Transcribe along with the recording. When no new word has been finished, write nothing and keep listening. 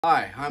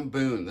Hi, I'm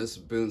Boone. This is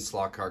Boone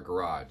Slot Car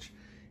Garage.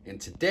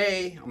 And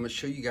today I'm going to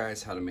show you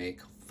guys how to make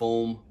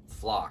foam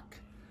flock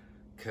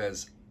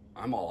because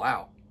I'm all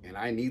out and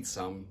I need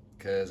some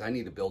because I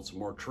need to build some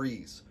more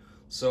trees.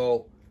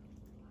 So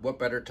what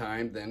better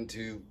time than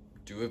to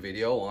do a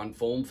video on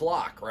foam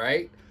flock,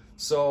 right?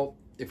 So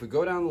if we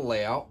go down the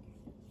layout,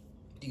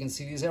 you can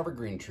see these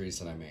evergreen trees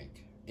that I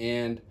make.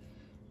 And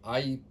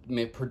I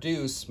may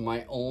produce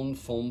my own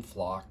foam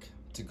flock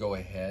to go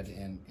ahead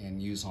and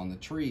use on the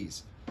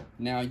trees.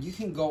 Now you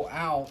can go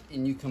out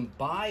and you can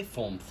buy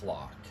foam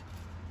flock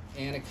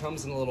and it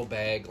comes in a little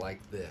bag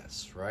like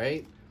this,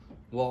 right?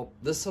 Well,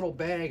 this little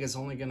bag is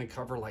only going to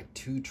cover like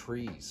 2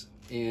 trees.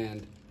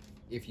 And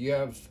if you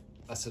have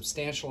a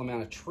substantial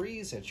amount of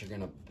trees that you're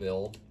going to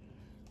build,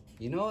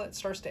 you know, it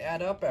starts to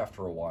add up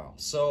after a while.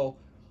 So,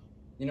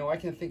 you know, I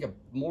can think of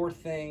more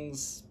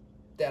things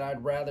that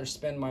I'd rather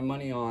spend my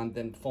money on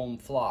than foam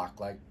flock,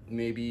 like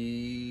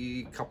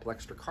maybe a couple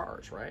extra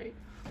cars, right?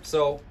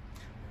 So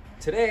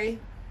today,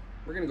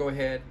 we're gonna go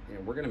ahead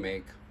and we're gonna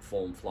make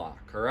foam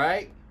flock, all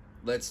right?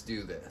 Let's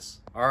do this.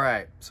 All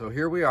right, so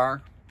here we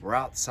are. We're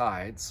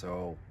outside,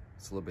 so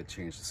it's a little bit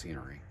change the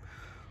scenery.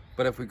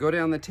 But if we go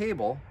down the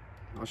table,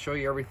 I'll show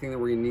you everything that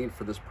we're gonna need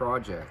for this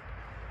project.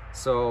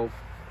 So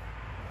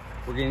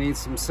we're gonna need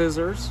some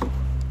scissors.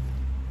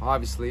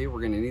 Obviously,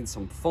 we're gonna need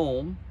some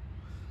foam.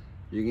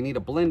 You're gonna need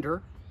a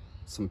blender,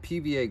 some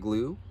PVA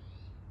glue,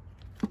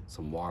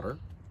 some water,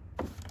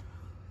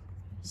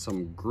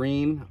 some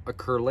green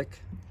acrylic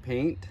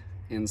paint,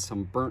 and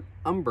some burnt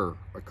umber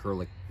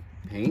acrylic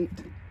paint.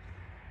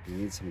 You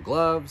need some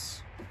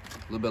gloves, a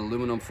little bit of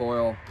aluminum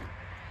foil,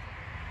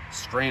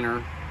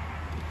 strainer,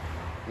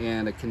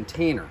 and a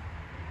container.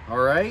 All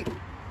right,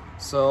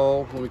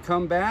 so when we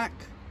come back,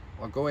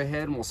 I'll go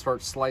ahead and we'll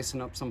start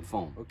slicing up some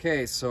foam.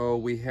 Okay, so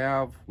we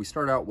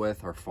start out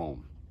with our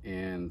foam,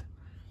 and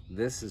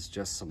this is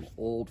just some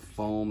old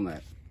foam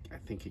that I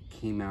think it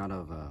came out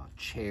of a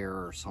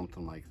chair or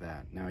something like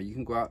that. Now you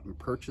can go out and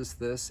purchase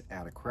this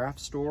at a craft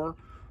store,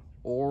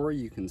 or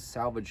you can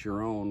salvage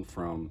your own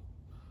from,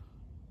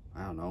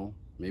 I don't know,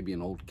 maybe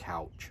an old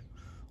couch.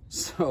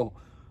 So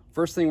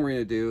first thing we're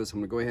gonna do is I'm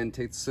gonna go ahead and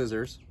take the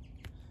scissors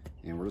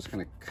and we're just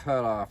gonna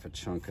cut off a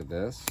chunk of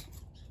this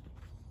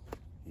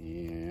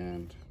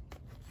and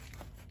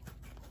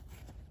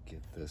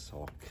get this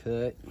all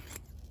cut.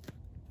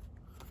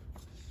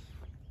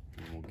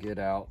 And we'll get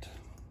out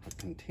a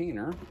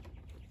container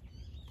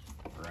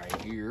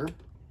right here.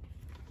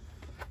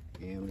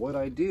 And what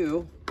I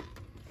do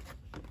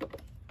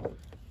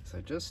is I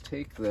just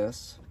take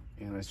this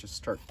and I just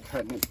start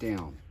cutting it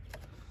down.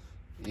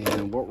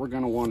 And what we're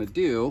going to want to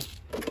do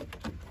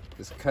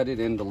is cut it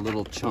into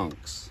little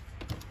chunks.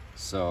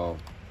 So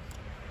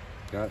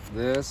got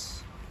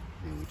this,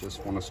 and we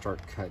just want to start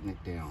cutting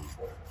it down.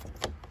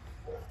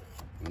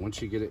 And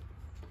once you get it,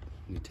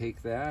 you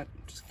take that,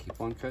 just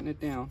keep on cutting it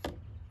down.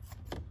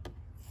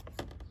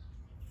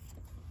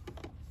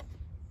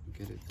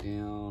 Get it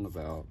down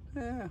about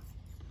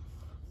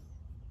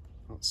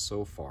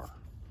so far.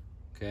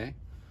 Okay,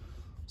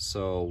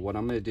 so what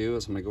I'm going to do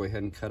is I'm going to go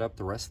ahead and cut up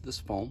the rest of this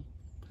foam,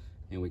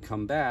 and we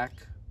come back,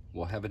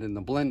 we'll have it in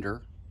the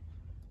blender,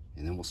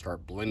 and then we'll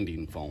start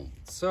blending foam.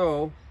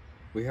 So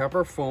we have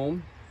our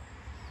foam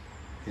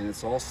and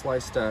it's all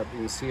sliced up. You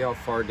can see how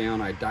far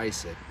down I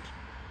dice it,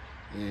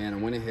 and I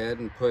went ahead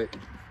and put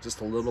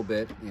just a little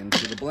bit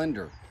into the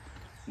blender.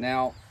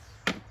 Now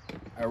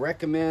I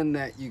recommend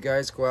that you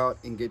guys go out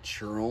and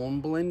get your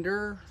own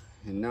blender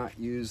and not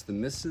use the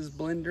Mrs.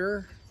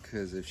 Blender,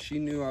 because if she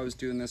knew I was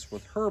doing this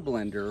with her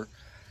blender,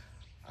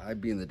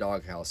 I'd be in the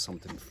doghouse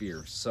something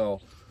fierce.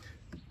 So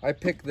I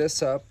picked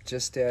this up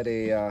just at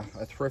a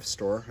thrift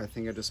store. I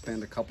think I just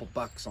spent a couple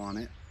bucks on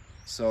it.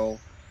 So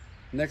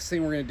next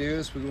thing we're gonna do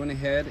is we went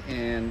ahead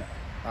and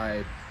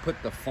I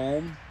put the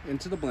foam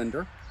into the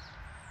blender,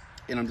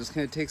 and I'm just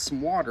gonna take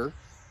some water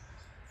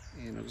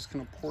and I'm just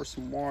gonna pour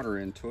some water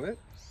into it.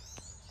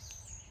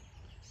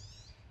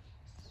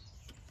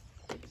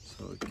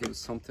 So it gives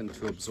something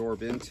to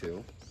absorb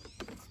into.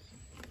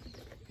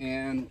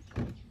 And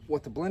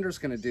what the blender is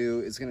going to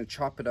do is going to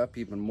chop it up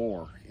even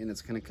more, and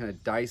it's going to kind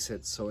of dice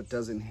it so it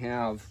doesn't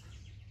have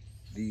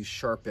these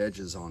sharp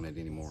edges on it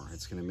anymore.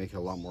 It's going to make it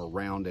a lot more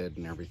rounded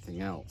and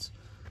everything else.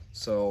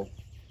 So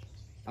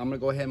I'm going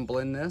to go ahead and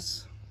blend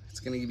this. It's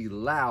going to be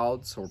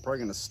loud, so we're probably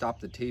going to stop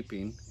the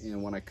taping,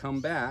 and when I come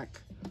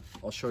back,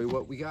 I'll show you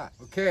what we got.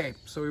 Okay,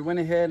 so we went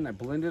ahead and I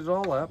blended it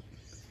all up,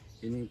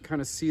 and you can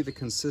kind of see the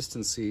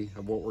consistency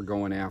of what we're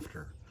going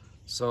after.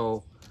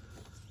 So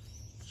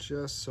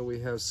just so we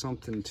have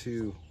something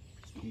to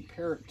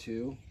compare it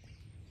to,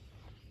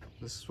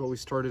 this is what we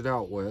started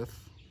out with,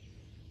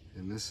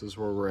 and this is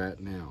where we're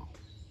at now.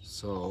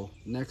 So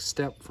next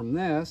step from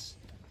this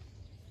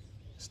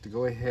is to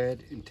go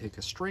ahead and take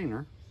a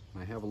strainer.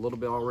 I have a little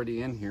bit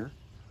already in here,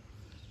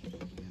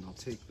 and I'll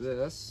take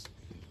this,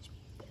 just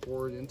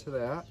pour it into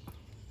that.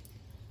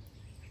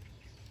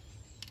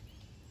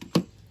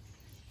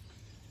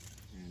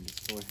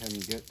 Go ahead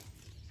and get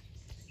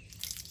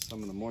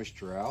some of the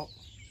moisture out,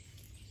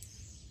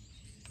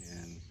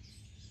 and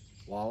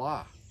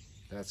voila,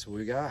 that's what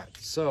we got.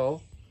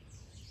 So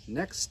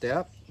next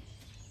step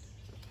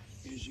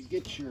is you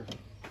get your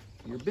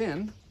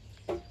bin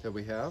that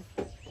we have.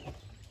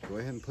 Go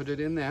ahead and put it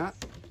in that.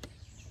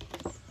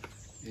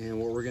 And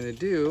what we're gonna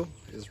do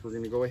is we're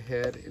gonna go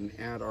ahead and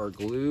add our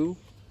glue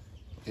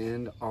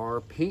and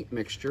our paint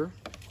mixture,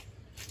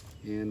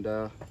 and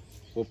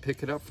we'll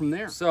pick it up from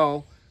there.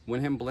 So went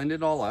ahead and blend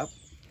it all up,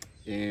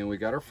 and we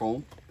got our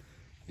foam.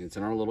 It's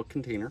in our little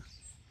container,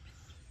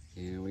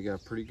 and we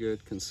got pretty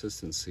good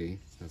consistency.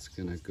 That's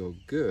gonna go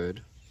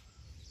good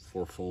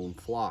for foam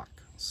flock.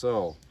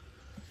 So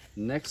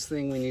next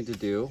thing we need to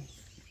do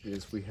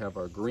is we have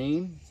our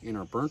green and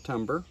our burnt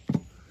umber,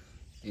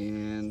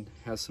 and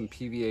has some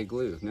PVA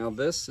glue. Now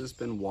this has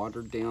been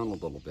watered down a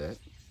little bit,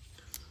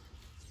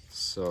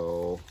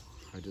 so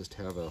I just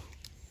have a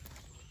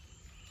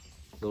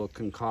little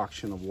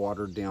concoction of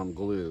watered down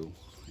glue,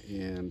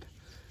 and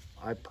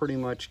I pretty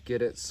much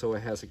get it so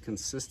it has a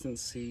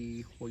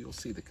consistency. Well, you'll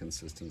see the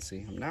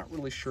consistency. I'm not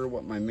really sure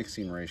what my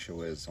mixing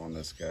ratio is on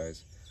this,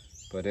 guys,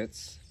 but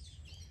it's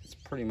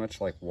pretty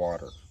much like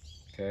water.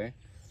 Okay,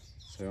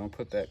 so I'm gonna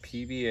put that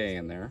PVA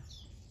in there,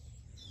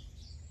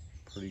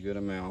 pretty good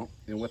amount.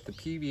 And what the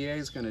PVA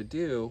is gonna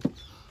do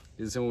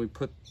is when we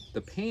put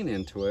the paint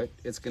into it,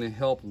 it's gonna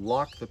help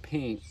lock the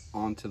paint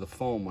onto the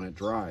foam when it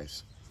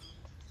dries.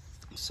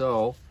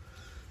 So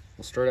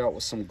we'll start out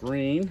with some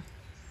green.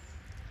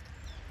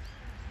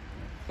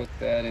 Put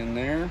that in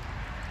there.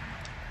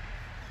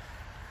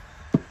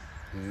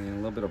 And a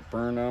little bit of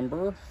burnt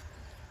umber.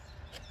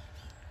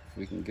 If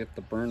we can get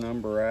the burnt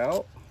umber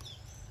out.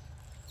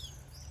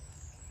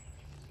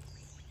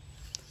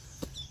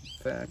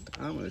 In fact,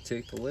 I'm going to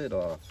take the lid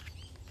off.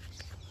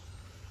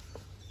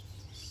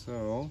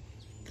 So,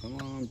 come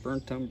on,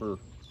 burnt umber.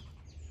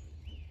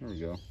 There we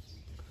go.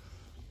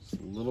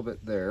 Just a little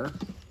bit there.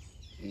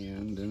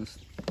 And then that's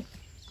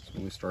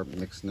when we start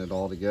mixing it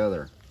all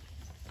together.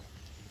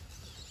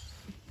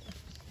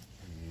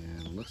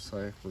 And it looks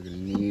like we're going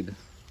to need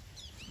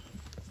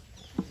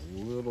a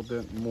little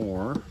bit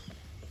more.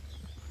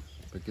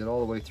 But get all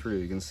the way through.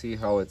 You can see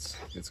how it's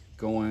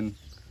going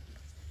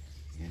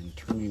and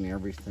turning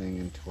everything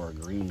into our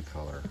green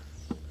color.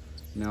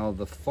 Now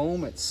the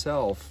foam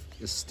itself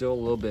is still a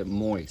little bit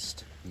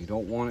moist. You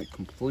don't want it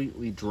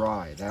completely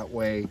dry. That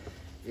way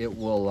it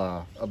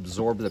will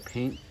absorb the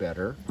paint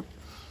better,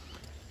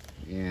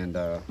 and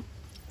it'll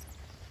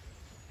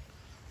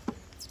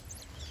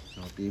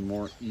be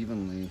more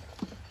evenly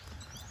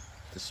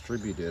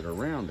distributed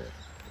around it.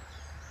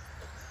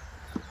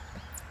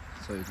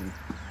 So you can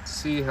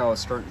see how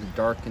it's starting to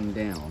darken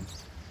down.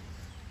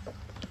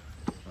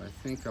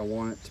 I think I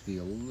want it to be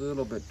a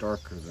little bit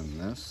darker than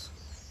this.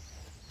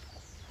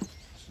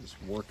 Let's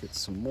just work it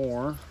some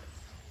more.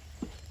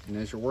 And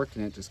as you're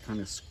working it, just kind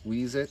of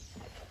squeeze it,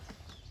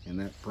 and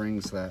that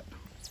brings that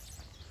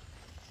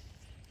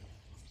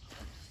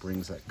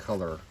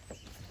color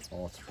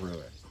all through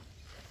it.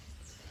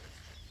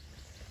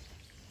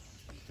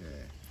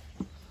 Okay,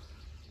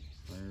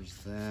 there's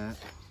that.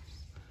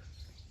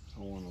 I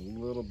want a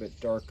little bit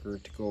darker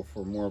to go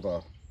for more of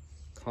a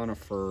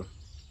conifer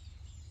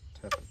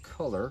type of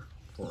color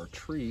for our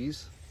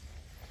trees.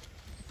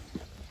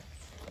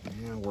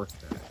 And work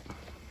that.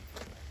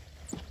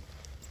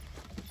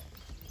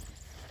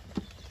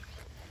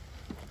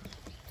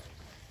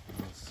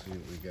 Let's see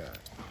what we got.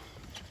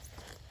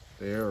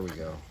 There we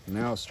go.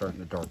 Now it's starting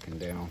to darken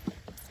down.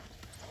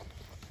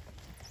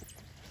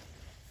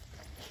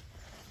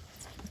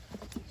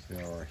 See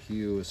how our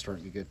hue is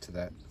starting to get to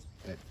that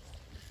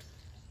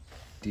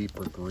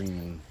deeper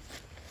green.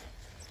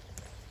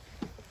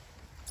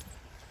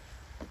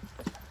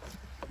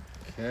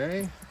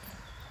 Okay.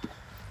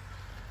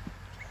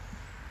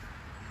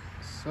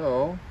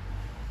 So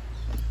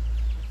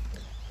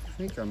I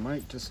think I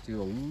might just do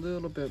a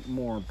little bit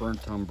more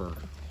burnt umber.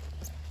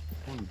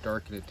 I want to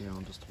darken it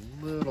down just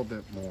a little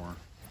bit more.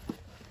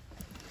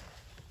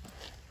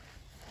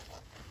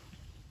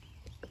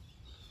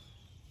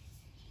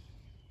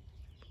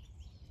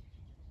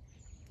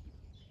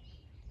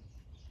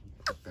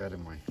 Put that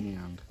in my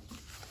hand.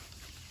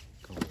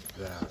 Go with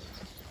that.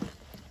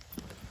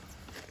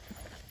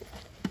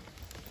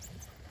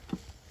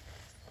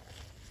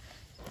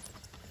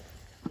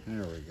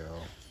 There we go.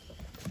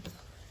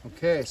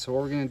 Okay, so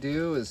what we're going to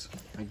do is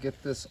I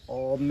get this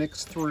all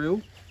mixed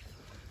through,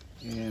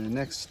 and the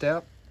next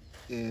step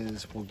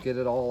is we'll get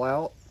it all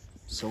out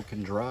so it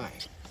can dry.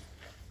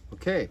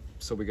 Okay,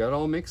 so we got it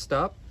all mixed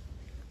up,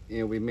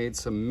 and we made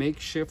some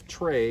makeshift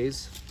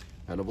trays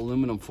out of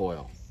aluminum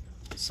foil.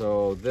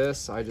 So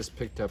this I just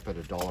picked up at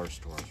a dollar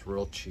store. It's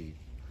real cheap.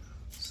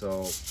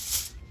 So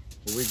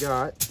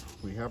what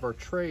we have our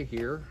tray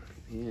here,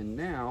 and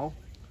now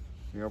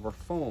we have our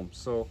foam.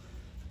 So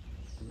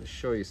let me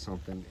show you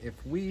something. If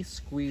we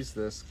squeeze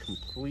this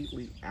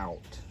completely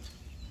out,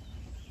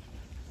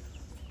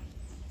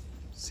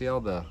 see how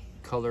the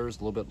color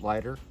is a little bit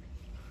lighter?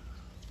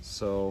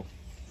 So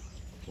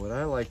what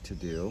I like to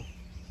do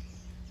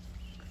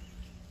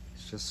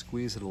is just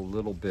squeeze it a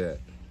little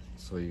bit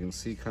so you can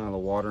see kind of the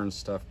water and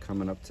stuff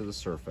coming up to the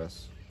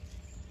surface.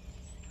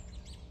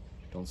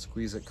 Don't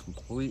squeeze it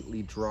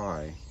completely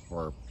dry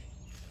or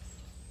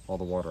all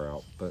the water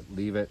out, but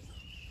leave it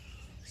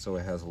so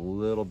it has a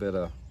little bit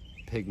of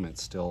pigment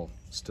still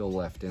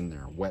left in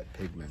there, wet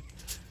pigment.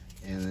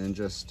 And then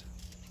just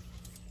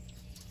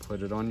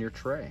put it on your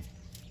tray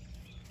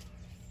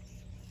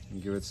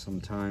and give it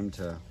some time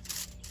to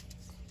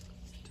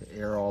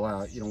air all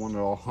out. You don't want it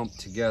all humped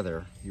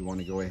together. You want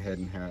to go ahead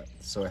and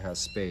so it has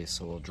space,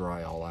 so it'll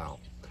dry all out.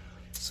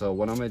 So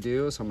what I'm going to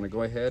do is I'm going to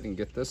go ahead and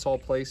get this all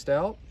placed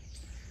out,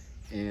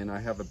 and I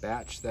have a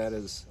batch that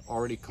is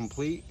already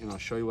complete, and I'll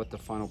show you what the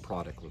final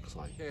product looks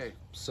like. Okay,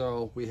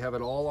 so we have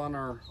it all on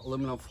our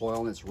aluminum foil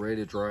and it's ready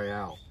to dry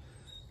out.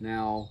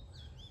 Now,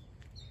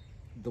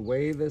 the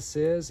way this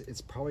is,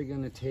 it's probably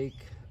going to take,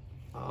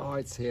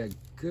 I'd say a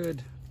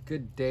good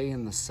day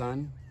in the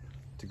sun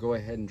to go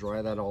ahead and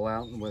dry that all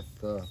out. And with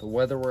the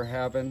weather we're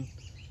having,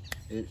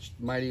 it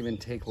might even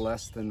take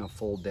less than a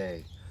full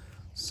day.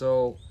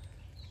 So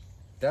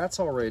that's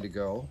all ready to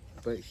go.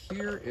 But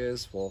here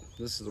is, well,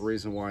 this is the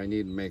reason why I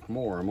need to make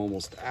more. I'm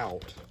almost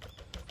out.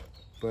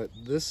 But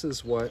this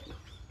is what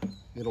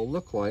it'll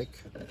look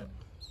like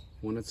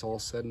when it's all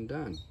said and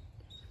done.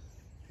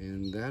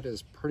 And that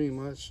is pretty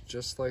much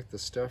just like the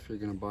stuff you're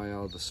going to buy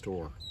out of the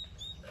store.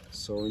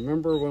 So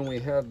remember when we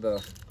had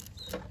the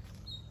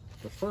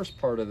first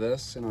part of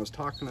this, and I was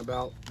talking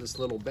about this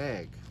little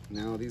bag.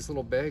 Now these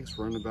little bags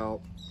run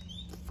about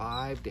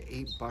 $5 to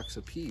 $8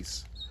 a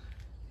piece,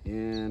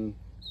 and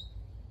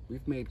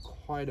we've made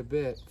quite a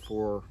bit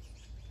for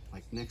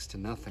like next to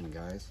nothing,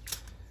 guys.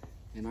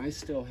 And I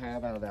still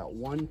have, out of that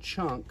one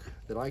chunk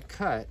that I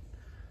cut,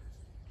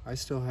 I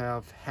still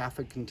have half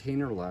a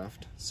container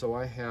left. So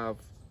I have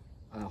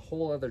a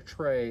whole other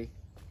tray.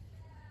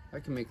 I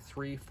can make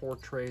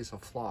 3-4 trays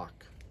of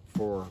flock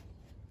for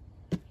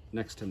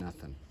next to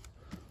nothing.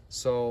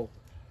 So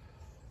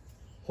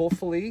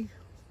hopefully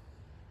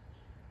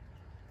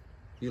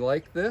you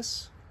like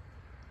this,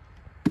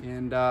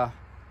 and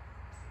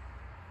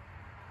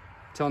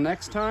till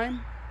next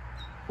time,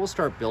 we'll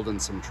start building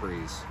some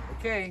trees.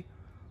 Okay,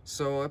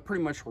 so it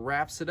pretty much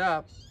wraps it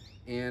up,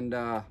 and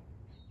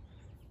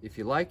if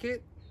you like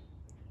it,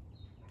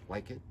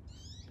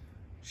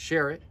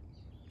 share it,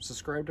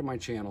 subscribe to my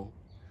channel,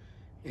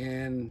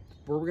 and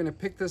where we're gonna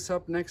pick this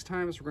up next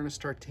time is we're gonna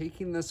start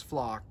taking this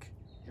flock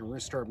and we're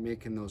gonna start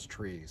making those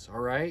trees, all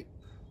right?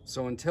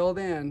 So until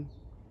then,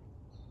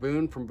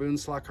 Boone from Boone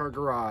Slot Car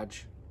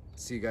Garage.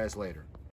 See you guys later.